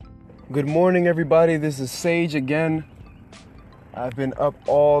Good morning, everybody. This is Sage again. I've been up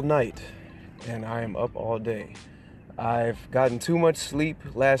all night, and I am up all day. I've gotten too much sleep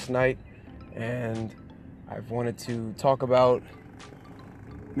last night, and I've wanted to talk about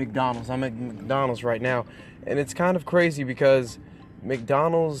McDonald's. I'm at McDonald's right now, and it's kind of crazy because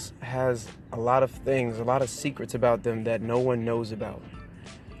McDonald's has a lot of things, a lot of secrets about them that no one knows about.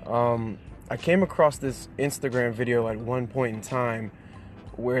 I came across this Instagram video at one point in time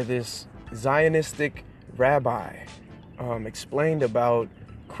where this Zionistic rabbi explained about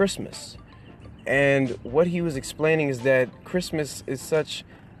Christmas. And what he was explaining is that Christmas is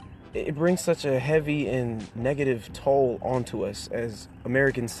it brings such a heavy and negative toll onto us as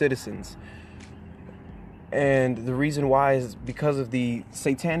American citizens. And the reason why is because of the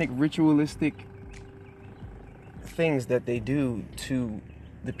satanic ritualistic things that they do to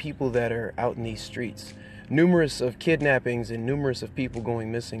the people that are out in these streets. Numerous of kidnappings and numerous of people going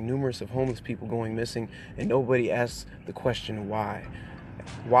missing, numerous of homeless people going missing, and nobody asks the question why.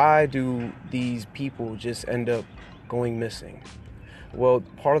 Why do these people just end up going missing? Well,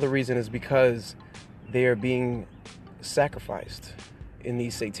 part of the reason is because they are being sacrificed in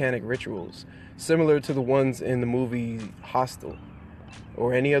these satanic rituals, similar to the ones in the movie Hostel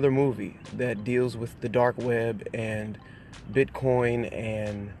or any other movie that deals with the dark web and Bitcoin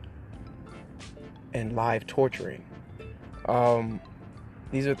and live torturing.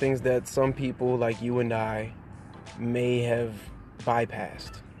 These are things that some people like you and I may have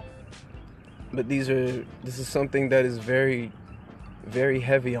bypassed. But this is something that is very, very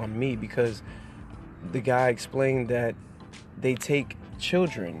heavy on me because the guy explained that they take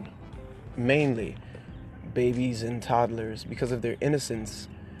children, mainly babies and toddlers, because of their innocence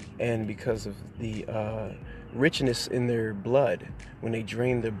and because of the richness in their blood when they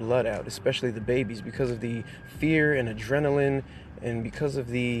drain their blood out, especially the babies, because of the fear and adrenaline and because of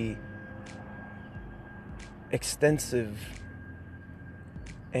the extensive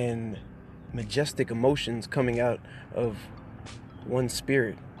and majestic emotions coming out of one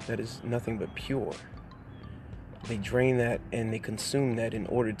spirit that is nothing but pure. They drain that and they consume that in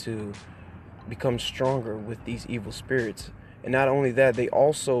order to become stronger with these evil spirits. And not only that, they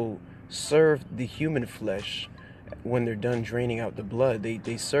also serve the human flesh when they're done draining out the blood.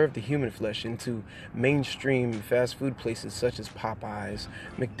 They serve the human flesh into mainstream fast food places such as Popeyes,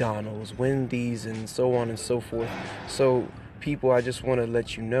 McDonald's, Wendy's, and so on and so forth. So people, I just want to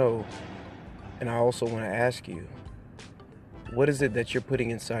let you know, and I also want to ask you, what is it that you're putting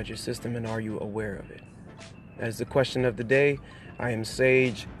inside your system, and are you aware of it? That is the question of the day. I am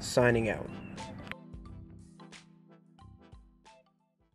Sage, signing out.